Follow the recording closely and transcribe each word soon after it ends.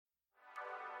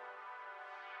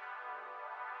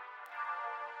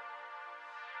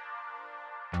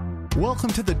Welcome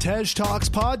to the Tej Talks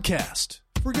podcast.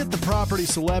 Forget the property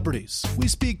celebrities. We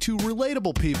speak to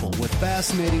relatable people with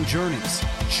fascinating journeys,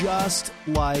 just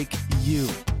like you.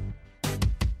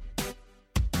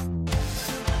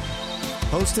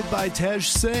 Hosted by Tej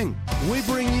Singh, we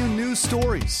bring you news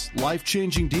stories,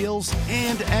 life-changing deals,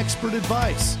 and expert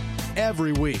advice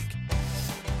every week.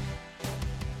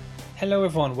 Hello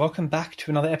everyone, welcome back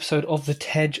to another episode of the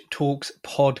Tej Talks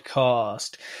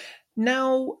podcast.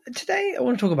 Now, today I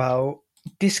want to talk about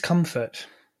discomfort.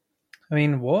 I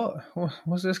mean,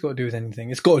 what's this got to do with anything?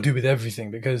 It's got to do with everything,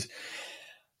 because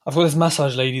I've got this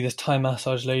massage lady, this Thai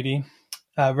massage lady,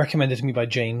 recommended to me by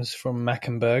James from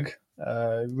Mackenberg.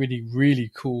 Really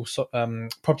cool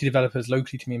property developers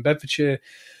locally to me in Bedfordshire.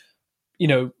 You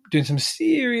know, doing some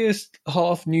serious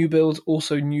half new builds,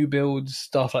 also new builds,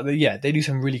 stuff like that. Yeah, they do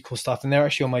some really cool stuff. And they're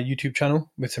actually on my YouTube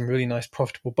channel with some really nice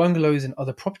profitable bungalows and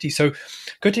other properties. So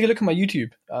go take a look at my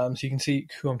YouTube so you can see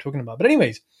who I'm talking about. But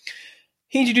anyways,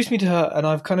 he introduced me to her, and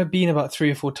I've kind of been about 3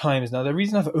 or 4 times. Now, the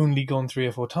reason I've only gone 3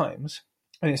 or 4 times,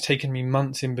 and it's taken me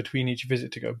months in between each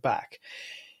visit to go back,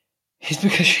 is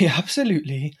because she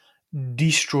absolutely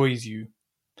destroys you.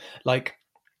 Like,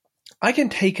 I can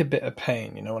take a bit of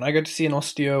pain, you know, when I go to see an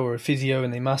osteo or a physio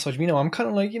and they massage me, you know, I'm kind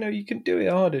of like, you know, you can do it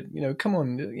harder, you know, come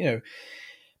on, you know,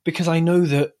 because I know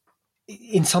that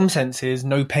in some senses,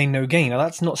 no pain, no gain. Now,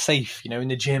 that's not safe, you know, in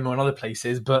the gym or in other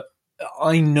places, but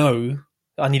I know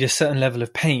I need a certain level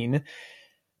of pain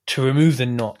to remove the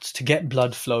knots, to get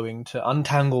blood flowing, to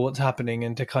untangle what's happening,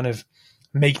 and to kind of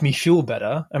make me feel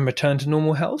better and return to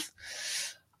normal health.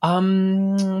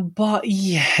 But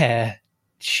yeah,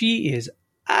 she is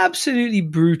absolutely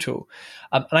brutal.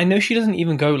 And I know she doesn't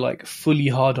even go like fully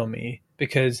hard on me,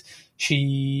 because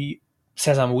she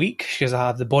says I'm weak. She goes, I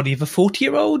have the body of a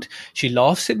 40-year-old. She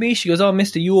laughs at me. She goes, oh,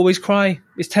 mister, you always cry.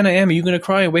 It's 10 a.m. Are you going to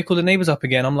cry and wake all the neighbors up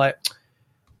again? I'm like,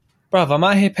 bruv, I'm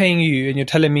out here paying you and you're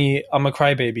telling me I'm a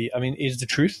crybaby. I mean, it's the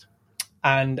truth.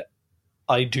 And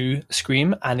I do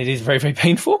scream, and it is very, very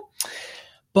painful.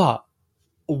 But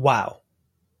wow,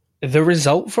 the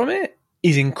result from it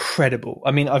is incredible.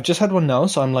 I mean, I've just had one now,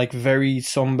 so I'm like very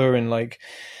somber and like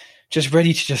just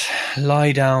ready to just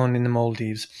lie down in the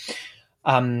Maldives.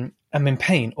 I'm in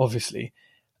pain, obviously,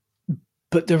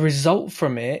 but the result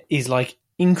from it is like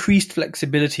increased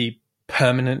flexibility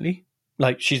permanently.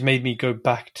 Like, she's made me go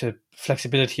back to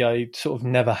flexibility I sort of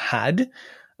never had,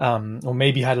 or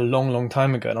maybe had a long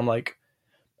time ago. And I'm like,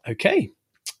 okay,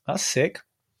 that's sick.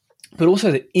 But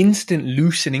also the instant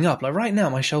loosening up. Like right now,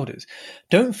 my shoulders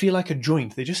don't feel like a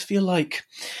joint. They just feel like,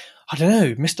 I don't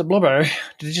know, Mr. Blobber.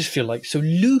 They just feel like so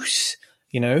loose,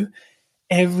 you know?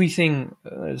 Everything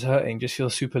that's hurting just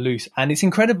feels super loose. And it's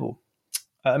incredible.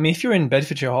 I mean, if you're in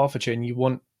Bedfordshire, Hertfordshire, and you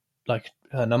want like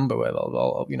her number,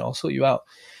 well, I'll sort you out.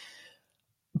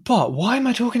 But why am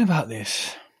I talking about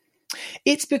this?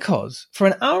 It's because for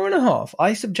an hour and a half,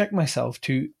 I subject myself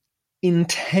to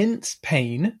intense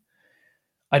pain.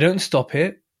 I don't stop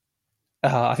it.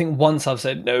 I think once I've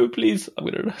said, no, please,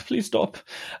 please stop.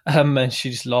 And she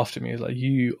just laughed at me. It was like,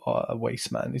 you are a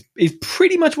waste man. It's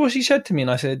pretty much what she said to me. And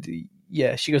I said,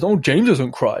 yeah. She goes, oh, James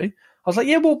doesn't cry. I was like,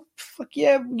 yeah, well, fuck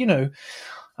yeah, you know.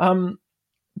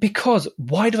 Because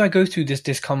why do I go through this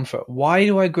discomfort? Why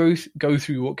do I go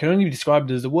through what can only be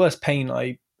described as the worst pain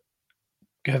I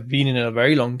have been in a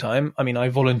very long time? I mean, I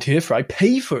volunteer for it. I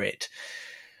pay for it.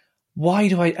 Why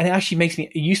do I? And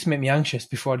it used to make me anxious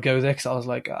before I'd go there, because I was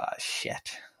like,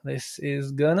 shit, this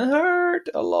is gonna hurt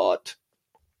a lot.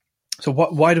 So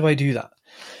why do I do that?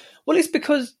 Well, it's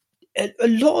because a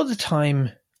lot of the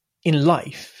time in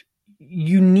life,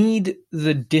 you need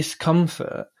the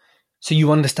discomfort so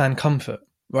you understand comfort,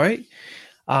 right?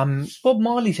 Bob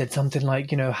Marley said something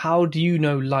like, you know, how do you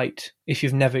know light if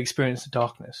you've never experienced the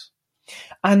darkness?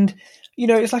 And, you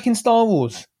know, it's like in Star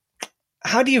Wars.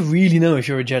 How do you really know if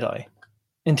you're a Jedi?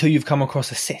 Until you've come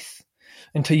across a Sith,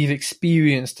 until you've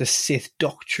experienced the Sith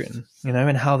doctrine, you know,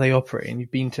 and how they operate, and you've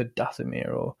been to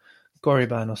Dathomir or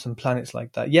Korriban or some planets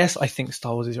like that. Yes, I think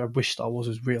Star Wars is, I wish Star Wars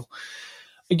was real.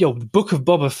 Yo, the Book of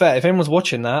Boba Fett, if anyone's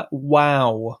watching that,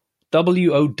 wow.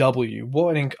 WOW.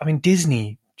 What I mean,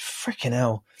 Disney, freaking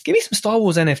hell. Give me some Star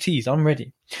Wars NFTs, I'm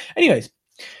ready. Anyways,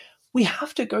 we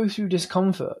have to go through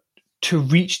discomfort to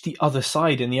reach the other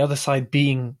side, and the other side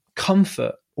being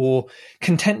comfort or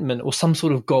contentment or some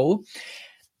sort of goal.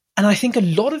 And I think a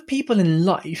lot of people in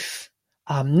life,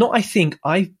 I know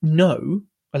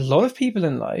a lot of people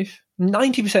in life,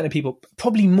 90% of people,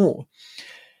 probably more,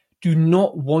 do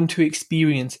not want to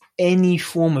experience any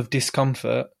form of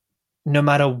discomfort, no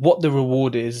matter what the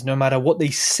reward is, no matter what they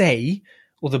say,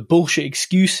 or the bullshit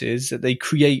excuses that they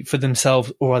create for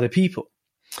themselves or other people.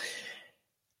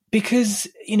 Because,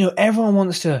 everyone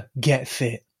wants to get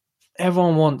fit.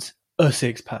 Everyone wants a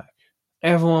six-pack.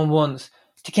 Everyone wants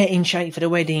to get in shape for the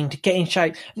wedding, to get in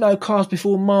shape. No carbs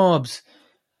before marbs.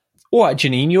 All right,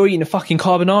 Janine, you're eating a fucking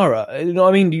carbonara. You know what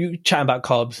I mean? You chatting about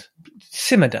carbs.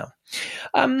 Simmer down.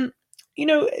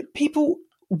 People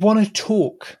want to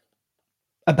talk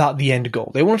about the end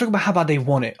goal. They want to talk about how bad they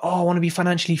want it. Oh, I want to be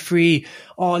financially free.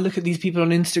 Oh, look at these people on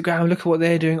Instagram. Look at what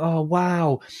they're doing. Oh,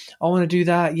 wow. I want to do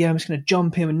that. Yeah, I'm just going to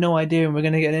jump in with no idea and we're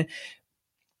going to get in.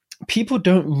 People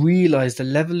don't realize the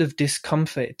level of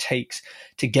discomfort it takes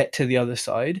to get to the other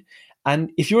side.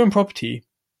 And if you're in property,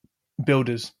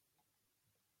 builders,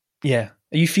 yeah.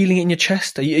 Are you feeling it in your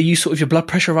chest? Are you sort of your blood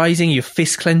pressure rising? Your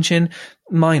fist clenching?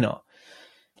 Minor.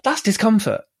 That's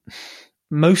discomfort.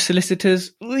 Most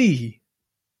solicitors,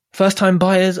 first time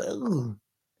buyers,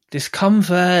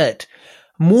 discomfort.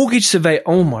 Mortgage survey,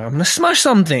 oh my, I'm going to smash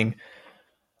something.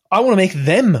 I want to make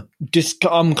them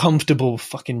uncomfortable.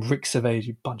 Fucking Rick surveys,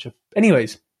 you bunch of...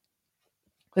 Anyways,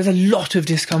 there's a lot of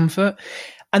discomfort.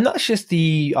 And that's just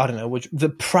the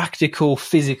practical,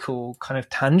 physical, kind of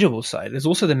tangible side. There's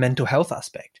also the mental health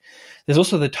aspect. There's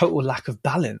also the total lack of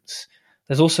balance.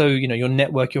 There's also, your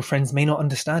network, your friends may not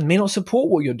understand, may not support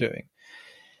what you're doing.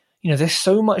 There's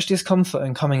so much discomfort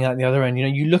in coming out the other end.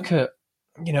 You look at,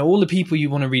 all the people you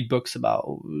want to read books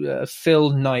about.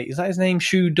 Phil Knight, is that his name?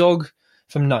 Shoe Dog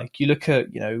from Nike. You look at,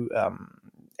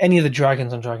 any of the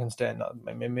dragons on Dragon's Den,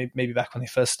 maybe back when they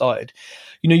first started.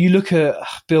 You look at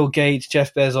Bill Gates,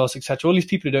 Jeff Bezos, etc. All these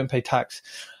people who don't pay tax,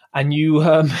 and you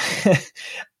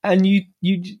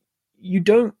you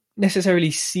don't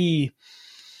necessarily see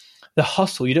the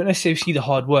hustle. You don't necessarily see the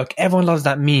hard work. Everyone loves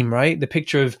that meme, right? The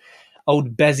picture of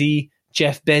old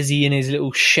Jeff Bezos in his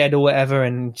little shed or whatever,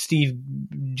 and Steve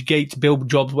Gates, Bill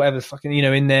Jobs, whatever, fucking,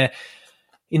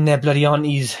 in their bloody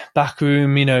auntie's back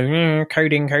room,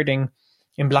 coding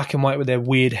in black and white with their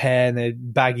weird hair and their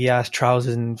baggy ass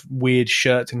trousers and weird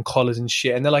shirts and collars and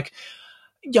shit. And they're like,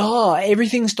 yeah,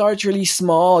 everything starts really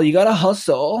small. You gotta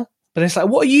hustle. But it's like,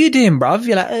 what are you doing, bruv?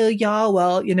 You're like, oh yeah,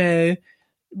 well,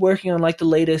 working on like the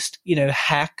latest,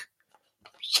 hack.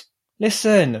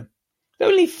 Listen, the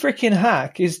only freaking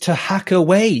hack is to hack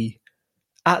away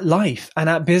at life and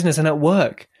at business and at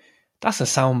work. That's a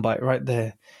soundbite right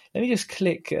there. Let me just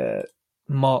click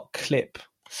mark clip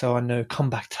so I know, come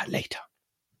back to that later.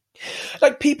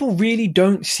 Like, people really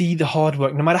don't see the hard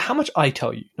work, no matter how much I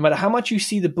tell you, no matter how much you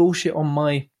see the bullshit on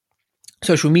my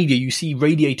social media. You see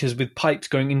radiators with pipes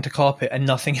going into carpet and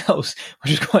nothing else,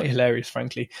 which is quite hilarious,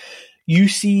 frankly. You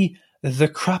see the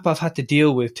crap I've had to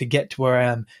deal with to get to where I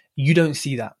am. You don't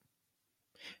see that.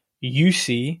 You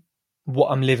see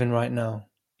what I'm living right now.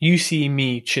 You see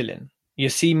me chilling. You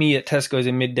see me at Tesco's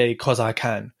in midday because I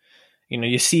can.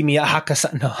 You see me at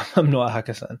Hakkasan. No, I'm not at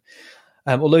Hakkasan.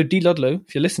 Although D. Ludlow,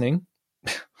 if you're listening,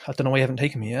 I don't know why you haven't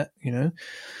taken me yet,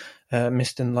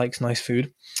 Mr. likes nice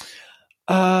food.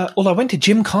 Although I went to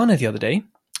Gymkhana the other day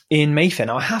in Mayfair.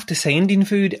 Now, I have to say, Indian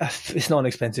food, it's not an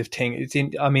expensive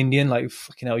thing. I'm Indian, like,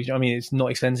 fucking hell, it's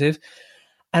not expensive.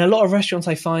 And a lot of restaurants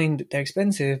I find, they're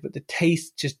expensive, but the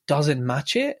taste just doesn't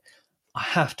match it. I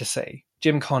have to say,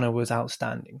 Gymkhana was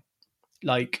outstanding.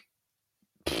 Like,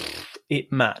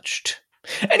 it matched.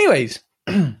 Anyways,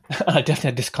 I definitely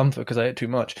had discomfort because I ate too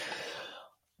much.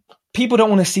 People don't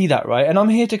want to see that, right? And I'm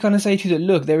here to kind of say to you that,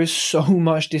 look, there is so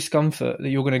much discomfort that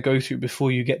you're going to go through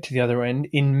before you get to the other end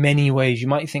in many ways. You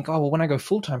might think, oh, well, when I go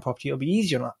full-time property, it'll be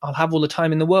easier and I'll have all the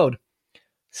time in the world.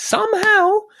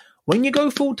 Somehow, when you go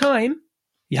full-time,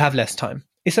 you have less time.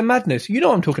 It's a madness. You know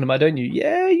what I'm talking about, don't you?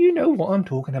 Yeah, you know what I'm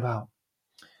talking about.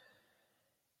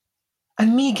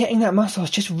 And me getting that massage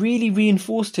just really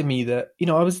reinforced to me that,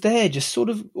 I was there just sort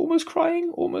of almost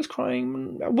crying.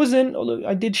 I wasn't, although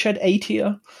I did shed a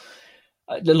tear.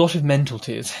 A lot of mental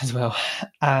tears as well,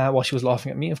 while she was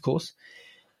laughing at me, of course.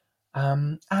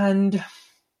 And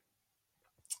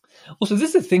also,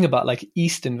 this is the thing about like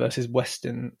Eastern versus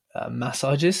Western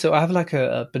massages. So I have like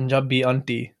a Punjabi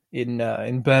auntie in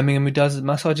Birmingham who does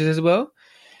massages as well.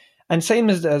 And same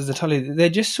as the Thali, they're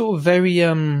just sort of very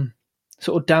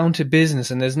sort of down to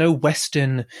business, and there's no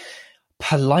Western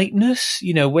politeness.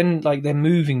 When like they're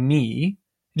moving me,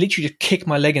 literally just kick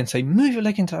my leg and say, move your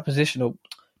leg into that position, or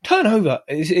turn over.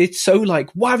 It's so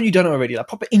like, why haven't you done it already? Like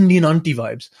proper Indian auntie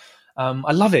vibes.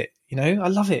 I love it. I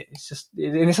love it. It's just,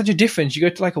 and it's such a difference. You go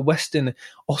to like a Western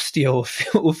osteo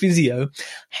or physio.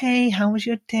 Hey, how was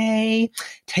your day?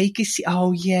 Take a seat.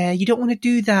 Oh yeah, you don't want to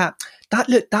do that.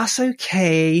 That's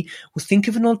okay. We'll think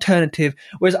of an alternative.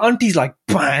 Whereas auntie's like,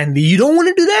 bam, you don't want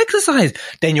to do the exercise.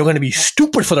 Then you're going to be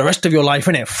stupid for the rest of your life,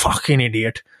 innit? Fucking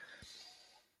idiot.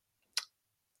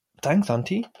 Thanks,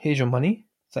 auntie. Here's your money.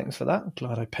 Thanks for that. I'm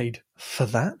glad I paid for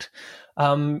that.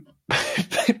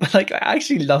 But like, I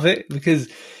actually love it because,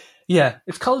 yeah,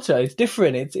 it's culture. It's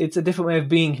different. It's a different way of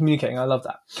being, communicating. I love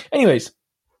that. Anyways,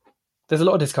 there's a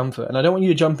lot of discomfort, and I don't want you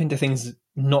to jump into things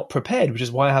not prepared, which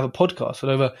is why I have a podcast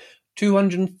with over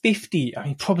 250, I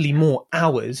mean, probably more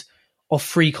hours of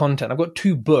free content. I've got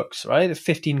 2 books, right? They're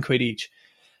 15 quid each.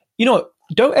 You know what?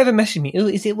 Don't ever message me. Oh,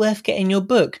 is it worth getting your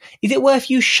book? Is it worth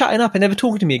you shutting up and never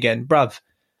talking to me again? Bruv.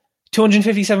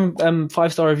 257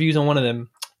 5-star reviews on one of them.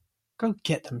 Go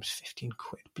get them 15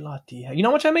 quid. Bloody hell. You know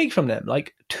how much I make from them?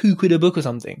 Like 2 quid a book or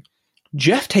something.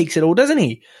 Jeff takes it all, doesn't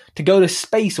he? To go to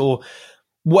space or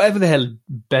whatever the hell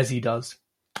Bezzy does.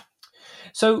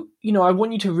 So, you know, I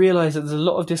want you to realize that there's a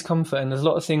lot of discomfort and there's a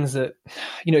lot of things that,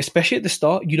 you know, especially at the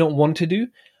start, you don't want to do,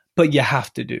 but you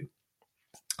have to do.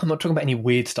 I'm not talking about any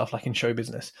weird stuff like in show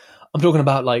business. I'm talking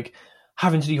about like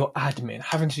having to do your admin,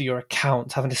 having to do your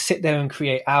accounts, having to sit there and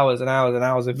create hours and hours and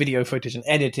hours of video footage and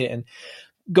edit it and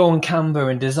go on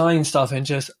Canva and design stuff and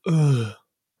just, there's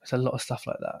a lot of stuff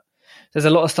like that. There's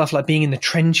a lot of stuff like being in the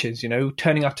trenches, you know,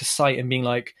 turning up to site and being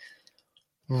like,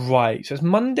 right, so it's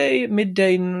Monday at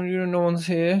midday, no one's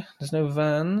here, there's no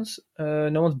vans,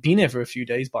 no one's been here for a few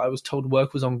days, but I was told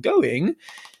work was ongoing,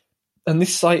 and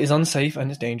this site is unsafe and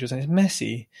it's dangerous and it's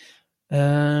messy.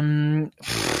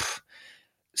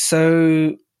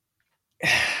 So,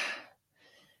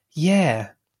 yeah,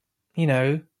 you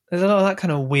know, there's a lot of that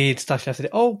kind of weird stuff you have to do.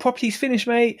 Oh, property's finished,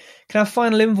 mate. Can I have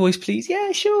final invoice, please?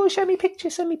 Yeah, sure. Show me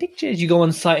pictures. You go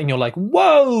on site and you're like,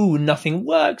 whoa, nothing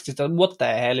works. What the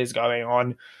hell is going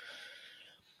on?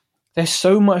 There's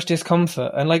so much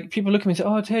discomfort. And like people look at me and say,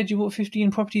 oh, Ted, you bought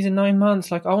 15 properties in 9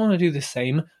 months. Like, I want to do the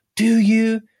same. Do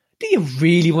you? Do you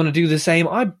really want to do the same?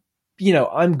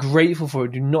 I'm grateful for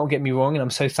it. Do not get me wrong. And I'm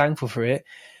so thankful for it.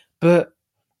 But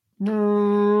I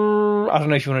don't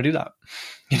know if you want to do that.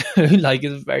 You know, like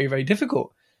it's very, very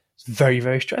difficult. It's very,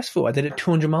 very stressful. I did it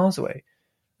 200 miles away.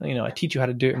 You know, I teach you how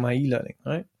to do it in my e-learning,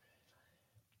 right?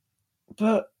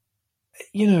 But,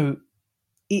 you know,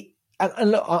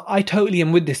 and look, I totally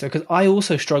am with this though, because I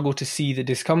also struggle to see the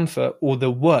discomfort or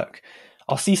the work.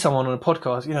 I'll see someone on a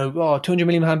podcast, you know, oh, 200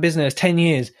 million pound business, 10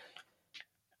 years.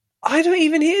 I don't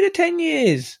even hear the 10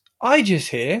 years. I just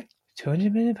hear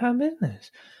 200 million pound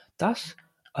business. That's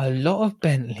a lot of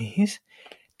Bentleys.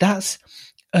 That's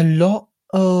a lot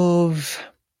of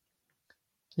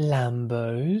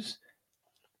Lambos.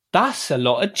 That's a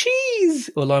lot of cheese.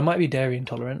 Although I might be dairy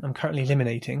intolerant. I'm currently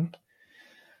eliminating.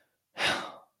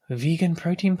 Vegan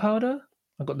protein powder.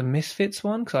 I've got the Misfits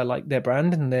one because I like their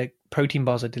brand and their protein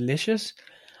bars are delicious.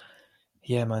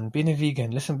 Yeah, man. Being a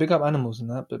vegan. Listen, big up animals and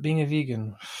that. But being a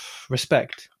vegan,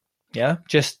 respect. Yeah?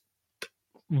 Just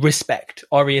respect.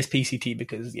 RESPCT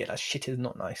because, yeah, that shit is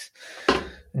not nice.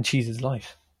 And cheese is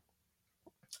life.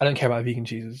 I don't care about vegan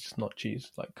cheese. It's just not cheese.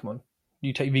 Like, come on.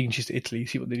 You take vegan cheese to Italy,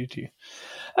 see what they do to you.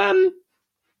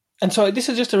 And so this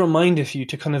is just a reminder for you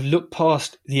to kind of look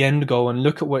past the end goal and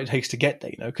look at what it takes to get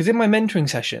there, you know, because in my mentoring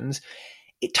sessions,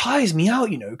 it tires me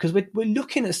out, you know, because we're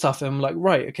looking at stuff and I'm like,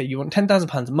 right, okay, you want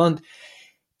 £10,000 a month.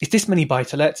 It's this many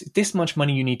buy-to-lets. It's this much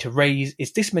money you need to raise.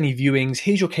 It's this many viewings.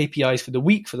 Here's your KPIs for the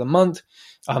week, for the month.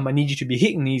 I need you to be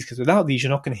hitting these because without these,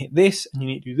 you're not going to hit this and you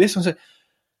need to do this one.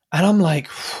 And I'm like,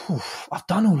 I've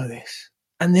done all of this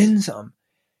and then some.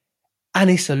 And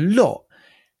it's a lot.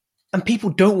 And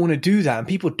people don't want to do that and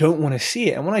people don't want to see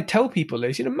it. And when I tell people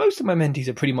this, you know, most of my mentees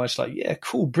are pretty much like, yeah,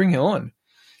 cool, bring it on.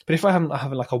 But if I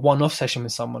have like a one-off session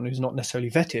with someone who's not necessarily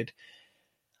vetted,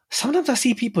 sometimes I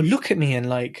see people look at me and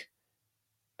like,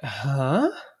 huh?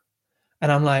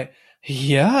 And I'm like,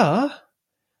 yeah,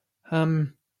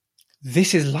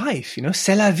 this is life, you know,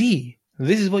 c'est la vie.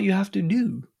 This is what you have to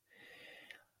do.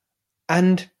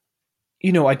 And,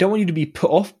 you know, I don't want you to be put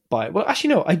off by it. Well,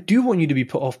 actually, no, I do want you to be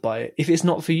put off by it if it's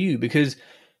not for you, because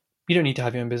you don't need to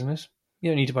have your own business. You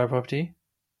don't need to buy a property.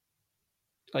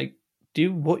 Like,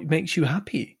 do what makes you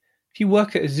happy. If you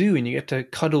work at a zoo and you get to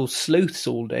cuddle sloths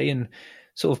all day and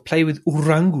sort of play with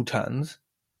orangutans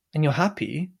and you're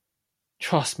happy,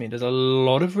 trust me, there's a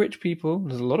lot of rich people,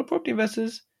 there's a lot of property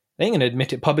investors. They ain't going to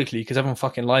admit it publicly because everyone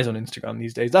fucking lies on Instagram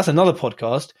these days. That's another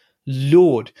podcast.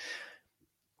 Lord.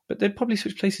 But they'd probably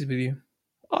switch places with you.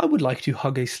 I would like to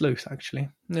hug a sloth, actually.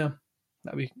 Yeah,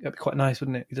 that'd be quite nice,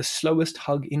 wouldn't it? The slowest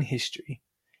hug in history.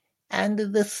 And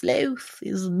the sloth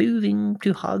is moving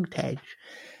to hug Tej.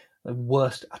 The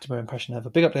worst Attenborough impression ever.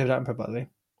 Big up David Attenborough, by the way.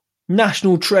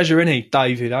 National treasure, innit,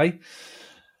 David, eh?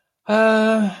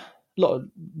 A lot of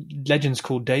legends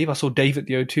called Dave. I saw Dave at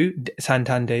the O2.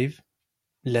 Santan Dave.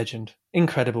 Legend.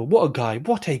 Incredible. What a guy.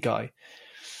 What a guy.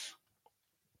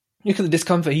 Look at the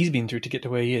discomfort he's been through to get to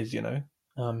where he is, you know.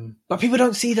 But people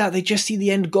don't see that. They just see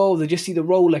the end goal. They just see the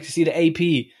Rolex. They see the AP.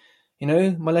 You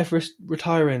know, my left wrist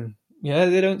retiring. Yeah,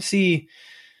 they don't see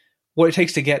what it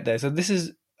takes to get there. So this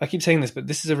is, I keep saying this, but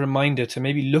this is a reminder to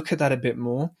maybe look at that a bit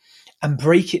more and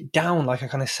break it down, like I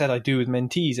kind of said I do with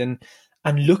mentees, and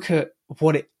look at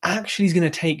what it actually is going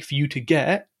to take for you to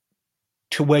get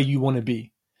to where you want to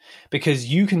be. Because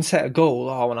you can set a goal,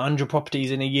 100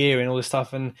 properties in a year and all this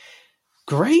stuff, and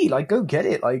great, like go get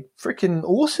it, like freaking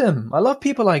awesome. I love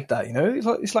people like that, you know.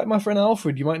 It's like my friend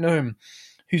Alfred, you might know him,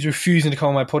 who's refusing to come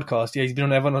on my podcast. Yeah, he's been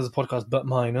on everyone else's podcast but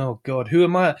mine. Oh God, who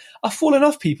am I? I've fallen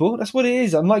off, people. That's what it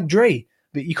is. I'm like Dre,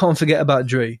 but you can't forget about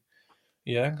Dre.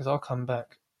 Yeah, because I'll come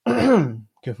back. Can't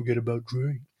forget about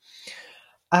Dre.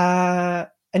 And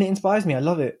it inspires me. I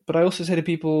love it. But I also say to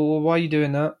people, well, why are you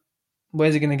doing that?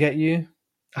 Where's it going to get you?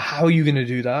 How are you going to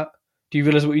do that? Do you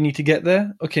realize what you need to get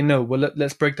there? Okay, no. Well,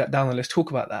 let's break that down and let's talk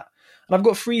about that. And I've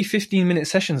got free 15-minute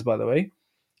sessions, by the way.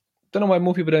 Don't know why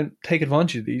more people don't take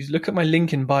advantage of these. Look at my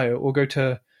link in bio or go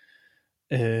to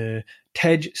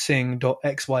tejsingh.xyz,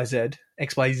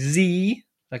 XYZ,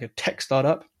 like a tech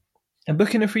startup, and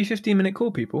book in a free 15-minute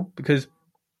call, people, because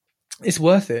it's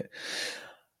worth it.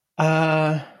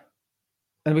 And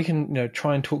we can,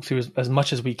 try and talk through as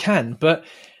much as we can. But,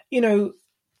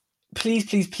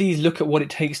 please look at what it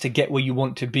takes to get where you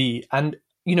want to be. And,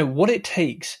 what it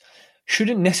takes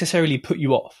shouldn't necessarily put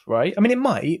you off, right? I mean, it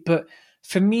might, but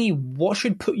for me, what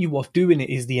should put you off doing it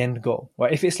is the end goal,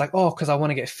 right? If it's like, because I want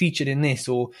to get featured in this,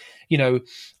 or,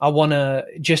 I want to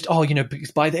just,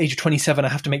 because by the age of 27, I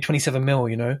have to make 27 mil,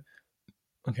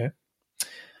 okay.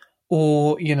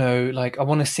 Or, like I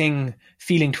want to sing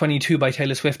Feeling 22 by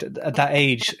Taylor Swift at that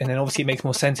age. And then obviously it makes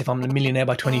more sense if I'm a millionaire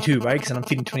by 22, right? Because I'm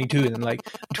feeling 22 and then like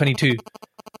I'm 22.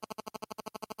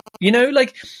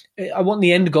 I want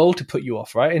the end goal to put you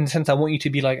off, right? In the sense, I want you to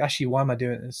be like, actually, why am I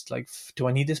doing this? Like, do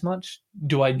I need this much?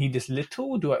 Do I need this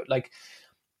little? Do I I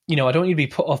don't want you to be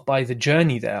put off by the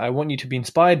journey there. I want you to be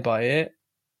inspired by it.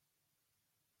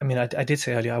 I mean, I did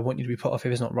say earlier, I want you to be put off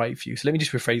if it's not right for you. So let me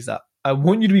just rephrase that. I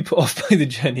want you to be put off by the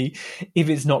journey if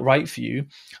it's not right for you,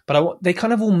 but they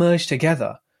kind of all merge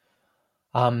together.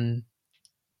 And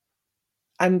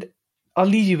I'll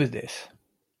leave you with this.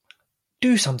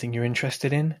 Do something you're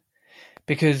interested in,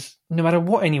 because no matter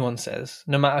what anyone says,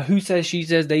 no matter who says, she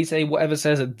says, they say, whatever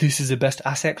says that this is the best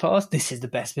asset class, this is the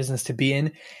best business to be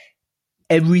in,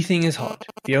 everything is hard.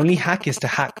 The only hack is to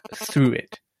hack through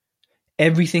it.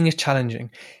 Everything is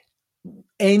challenging.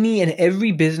 Any and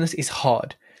every business is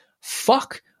hard.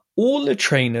 Fuck all the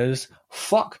trainers.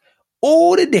 Fuck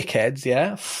all the dickheads.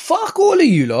 Yeah. Fuck all of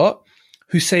you lot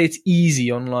who say it's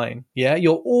easy online. Yeah.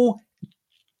 You're all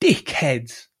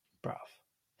dickheads, bruv.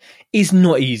 It's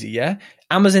not easy. Yeah.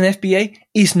 Amazon FBA,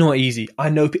 it's not easy. I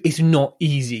know it's not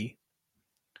easy.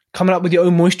 Coming up with your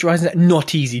own moisturizer,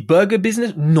 not easy. Burger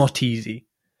business, not easy.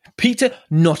 Pizza,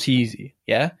 not easy.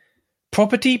 Yeah.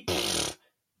 Property,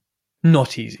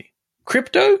 not easy.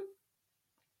 Crypto,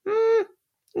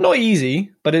 not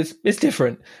easy, but it's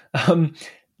different.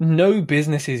 No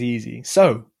business is easy.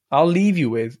 So I'll leave you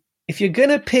with, if you're going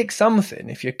to pick something,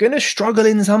 if you're going to struggle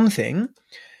in something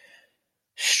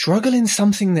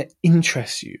that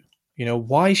interests you.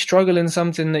 Why struggle in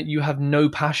something that you have no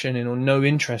passion in or no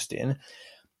interest in?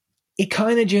 It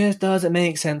kind of just doesn't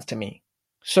make sense to me.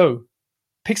 So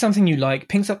pick something you like,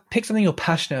 pick something you're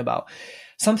passionate about.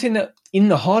 Something that in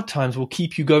the hard times will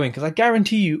keep you going. Because I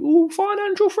guarantee you,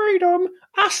 financial freedom,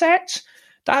 assets,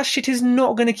 that shit is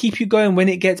not going to keep you going when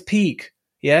it gets peak.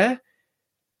 Yeah?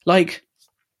 Like,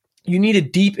 you need a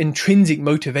deep intrinsic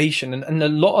motivation. And a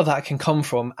lot of that can come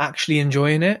from actually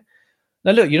enjoying it.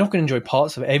 Now, look, you're not going to enjoy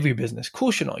parts of every business. Of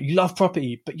course you're not. You love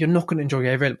property, but you're not going to enjoy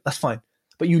every. That's fine.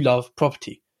 But you love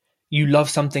property. You love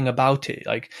something about it.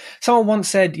 Like, someone once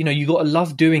said, you got to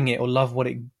love doing it or love what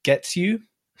it gets you.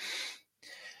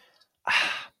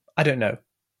 I don't know.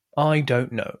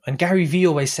 And Gary Vee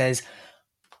always says,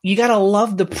 you got to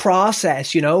love the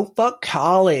process, fuck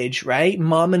college, right?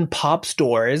 Mom and pop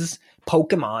stores,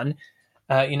 Pokemon,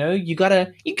 you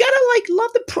gotta like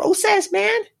love the process,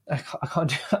 man. I can't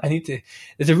do it. I need to.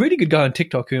 There's a really good guy on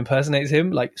TikTok who impersonates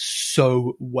him like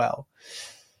so well.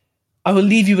 I will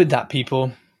leave you with that,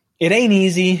 people. It ain't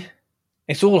easy.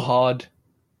 It's all hard,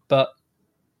 but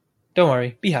don't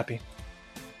worry. Be happy.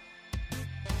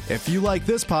 If you like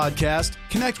this podcast,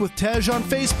 connect with Tej on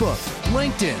Facebook,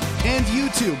 LinkedIn, and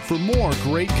YouTube for more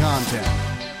great content.